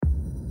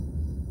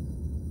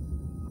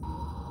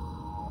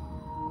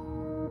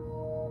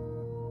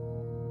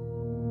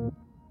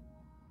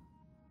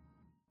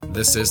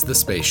This is The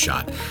Space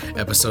Shot,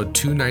 episode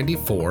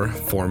 294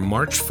 for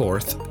March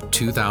 4th,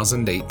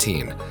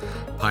 2018.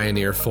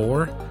 Pioneer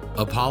 4,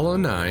 Apollo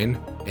 9,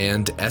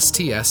 and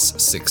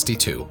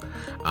STS-62.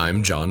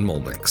 I'm John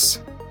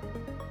Molnix.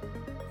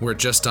 We're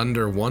just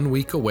under 1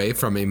 week away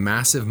from a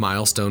massive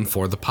milestone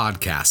for the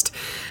podcast,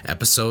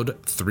 episode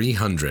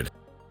 300.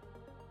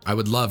 I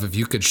would love if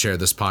you could share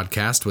this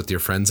podcast with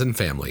your friends and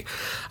family.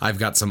 I've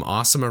got some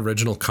awesome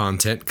original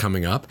content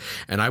coming up,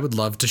 and I would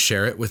love to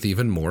share it with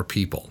even more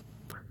people.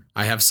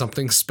 I have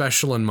something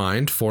special in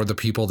mind for the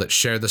people that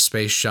share the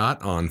Space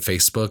Shot on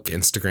Facebook,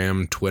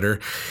 Instagram, Twitter,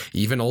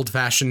 even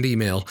old-fashioned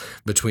email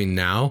between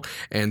now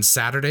and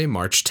Saturday,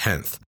 March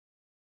 10th.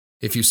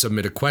 If you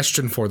submit a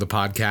question for the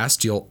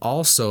podcast, you'll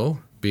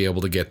also be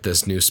able to get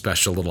this new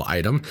special little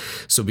item,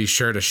 so be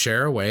sure to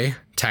share away,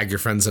 tag your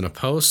friends in a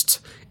post,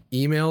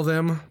 email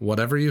them,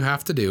 whatever you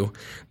have to do.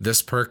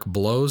 This perk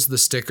blows the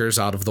stickers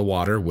out of the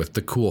water with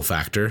the cool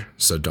factor,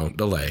 so don't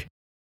delay.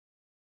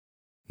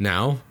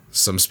 Now,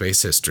 some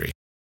space history.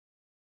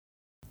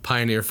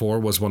 Pioneer 4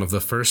 was one of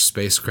the first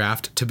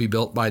spacecraft to be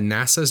built by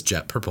NASA's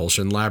Jet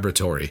Propulsion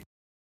Laboratory.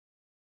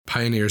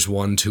 Pioneers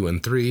 1, 2,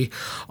 and 3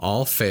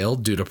 all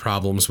failed due to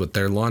problems with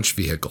their launch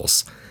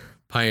vehicles.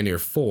 Pioneer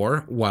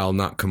 4, while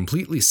not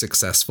completely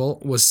successful,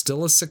 was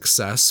still a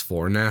success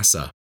for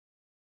NASA.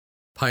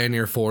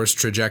 Pioneer 4's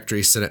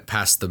trajectory sent it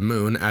past the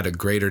moon at a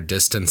greater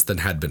distance than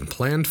had been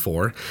planned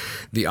for.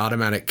 The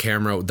automatic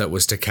camera that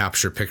was to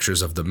capture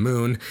pictures of the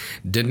moon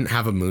didn't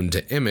have a moon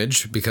to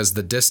image because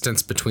the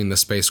distance between the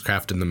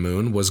spacecraft and the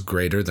moon was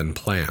greater than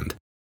planned.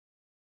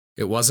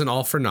 It wasn't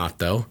all for naught,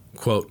 though.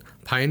 Quote,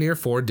 Pioneer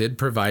 4 did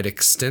provide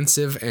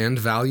extensive and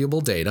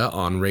valuable data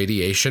on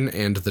radiation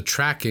and the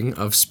tracking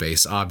of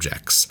space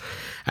objects.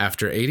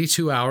 After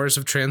 82 hours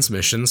of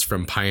transmissions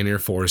from Pioneer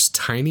 4's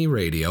tiny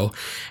radio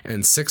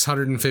and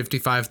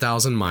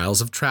 655,000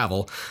 miles of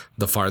travel,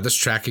 the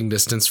farthest tracking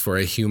distance for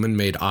a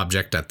human-made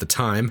object at the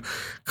time,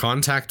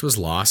 contact was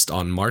lost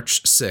on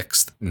March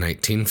 6,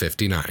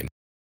 1959.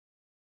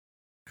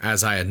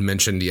 As I had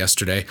mentioned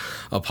yesterday,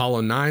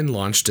 Apollo 9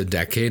 launched a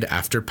decade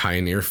after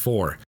Pioneer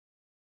 4.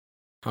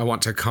 I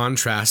want to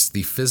contrast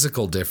the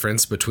physical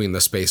difference between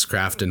the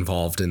spacecraft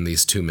involved in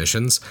these two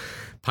missions.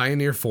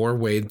 Pioneer 4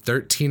 weighed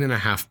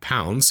 13.5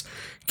 pounds,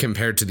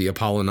 compared to the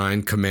Apollo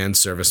 9 Command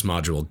Service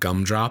Module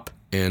Gumdrop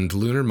and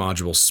Lunar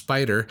Module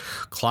Spider,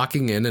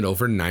 clocking in at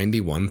over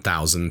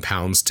 91,000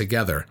 pounds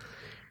together.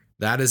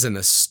 That is an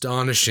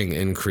astonishing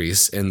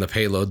increase in the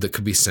payload that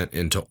could be sent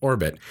into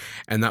orbit,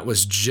 and that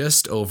was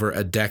just over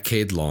a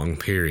decade-long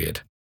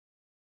period.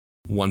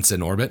 Once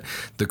in orbit,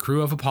 the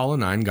crew of Apollo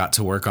 9 got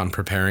to work on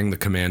preparing the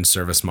Command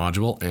Service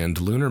Module and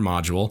Lunar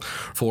Module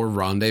for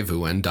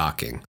rendezvous and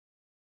docking.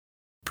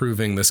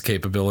 Proving this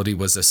capability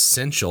was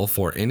essential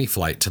for any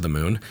flight to the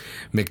moon.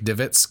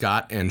 McDivitt,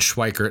 Scott, and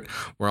Schweikert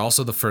were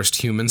also the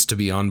first humans to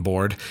be on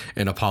board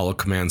an Apollo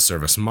Command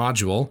Service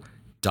Module,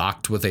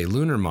 docked with a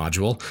lunar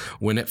module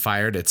when it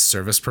fired its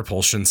Service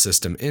Propulsion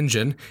System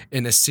engine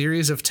in a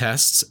series of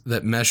tests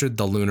that measured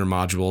the lunar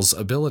module's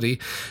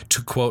ability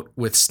to, quote,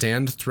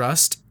 withstand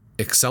thrust,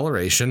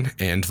 acceleration,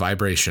 and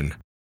vibration.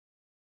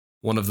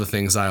 One of the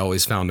things I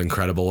always found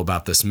incredible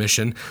about this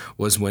mission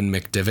was when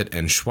McDivitt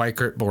and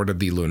Schweikert boarded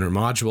the lunar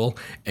module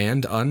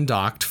and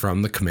undocked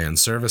from the Command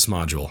Service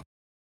Module.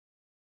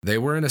 They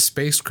were in a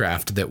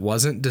spacecraft that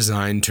wasn't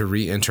designed to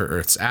re-enter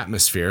Earth's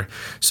atmosphere,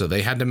 so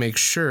they had to make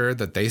sure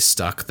that they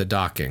stuck the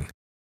docking.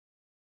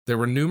 There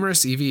were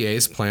numerous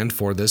EVAs planned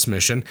for this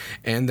mission,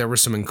 and there were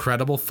some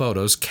incredible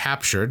photos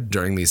captured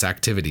during these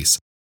activities.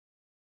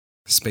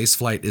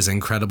 Spaceflight is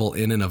incredible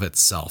in and of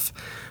itself,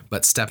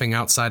 but stepping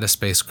outside a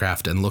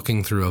spacecraft and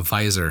looking through a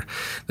visor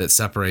that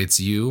separates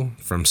you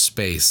from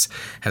space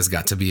has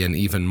got to be an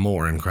even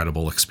more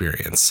incredible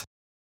experience.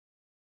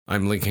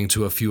 I'm linking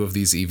to a few of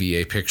these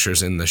EVA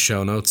pictures in the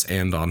show notes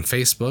and on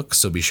Facebook,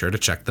 so be sure to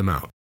check them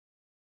out.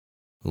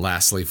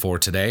 Lastly for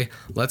today,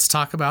 let's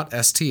talk about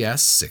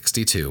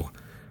STS-62.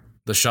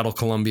 The shuttle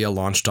Columbia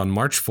launched on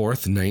March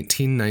 4th,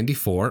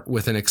 1994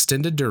 with an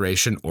extended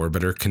duration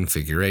orbiter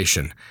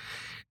configuration.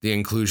 The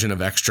inclusion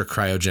of extra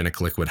cryogenic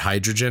liquid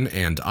hydrogen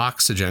and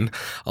oxygen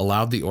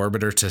allowed the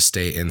orbiter to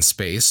stay in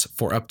space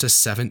for up to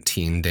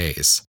 17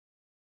 days.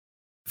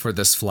 For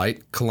this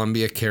flight,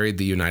 Columbia carried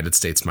the United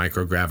States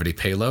microgravity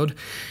payload,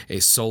 a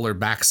solar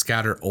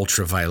backscatter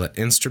ultraviolet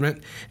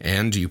instrument,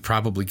 and you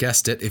probably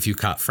guessed it if you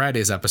caught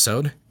Friday's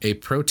episode, a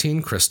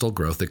protein crystal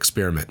growth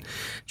experiment.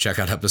 Check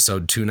out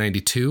episode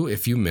 292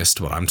 if you missed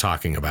what I'm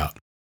talking about.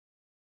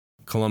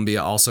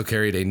 Columbia also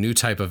carried a new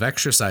type of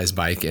exercise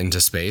bike into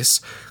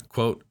space.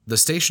 Quote, the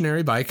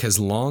stationary bike has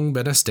long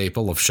been a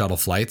staple of shuttle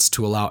flights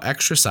to allow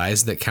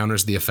exercise that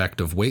counters the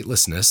effect of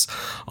weightlessness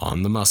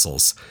on the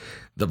muscles.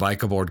 The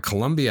bike aboard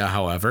Columbia,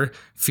 however,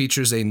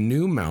 features a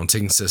new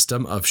mounting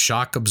system of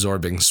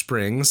shock-absorbing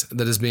springs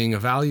that is being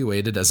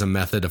evaluated as a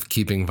method of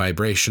keeping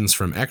vibrations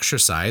from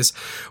exercise,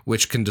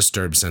 which can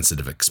disturb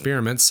sensitive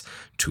experiments,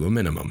 to a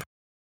minimum.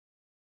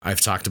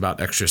 I've talked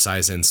about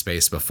exercise in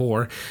space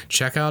before.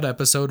 Check out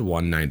episode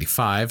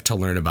 195 to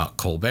learn about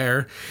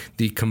Colbert,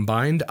 the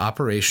Combined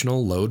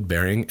Operational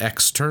Load-Bearing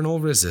External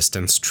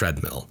Resistance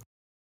Treadmill.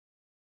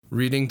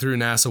 Reading through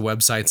NASA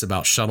websites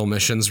about shuttle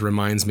missions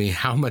reminds me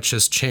how much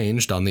has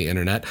changed on the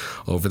internet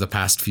over the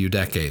past few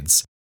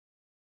decades.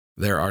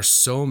 There are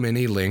so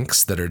many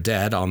links that are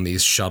dead on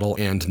these shuttle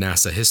and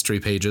NASA history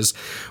pages,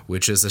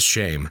 which is a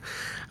shame.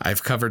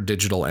 I've covered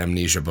digital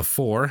amnesia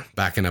before,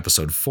 back in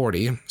episode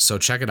 40, so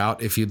check it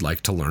out if you'd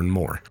like to learn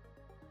more.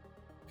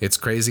 It's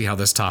crazy how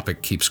this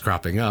topic keeps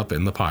cropping up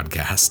in the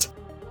podcast.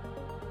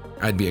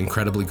 I'd be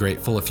incredibly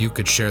grateful if you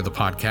could share the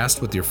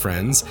podcast with your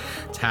friends,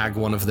 tag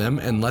one of them,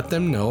 and let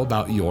them know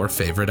about your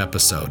favorite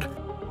episode.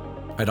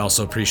 I'd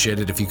also appreciate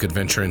it if you could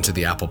venture into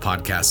the Apple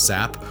Podcasts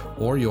app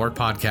or your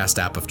podcast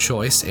app of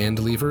choice and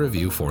leave a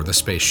review for The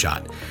Space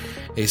Shot.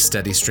 A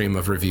steady stream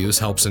of reviews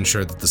helps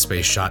ensure that The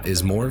Space Shot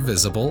is more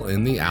visible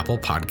in the Apple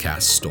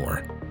Podcast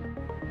store.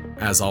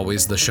 As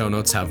always, the show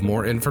notes have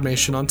more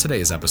information on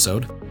today's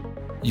episode.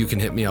 You can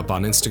hit me up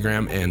on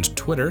Instagram and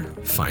Twitter.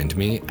 Find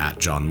me at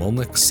John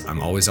Molnix.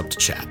 I'm always up to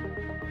chat.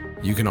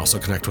 You can also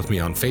connect with me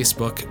on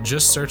Facebook.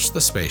 Just search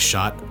The Space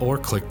Shot or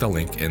click the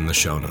link in the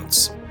show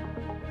notes.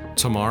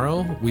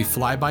 Tomorrow, we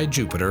fly by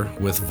Jupiter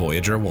with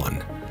Voyager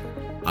 1.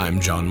 I'm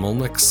John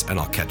Molnix, and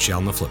I'll catch you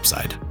on the flip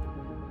side.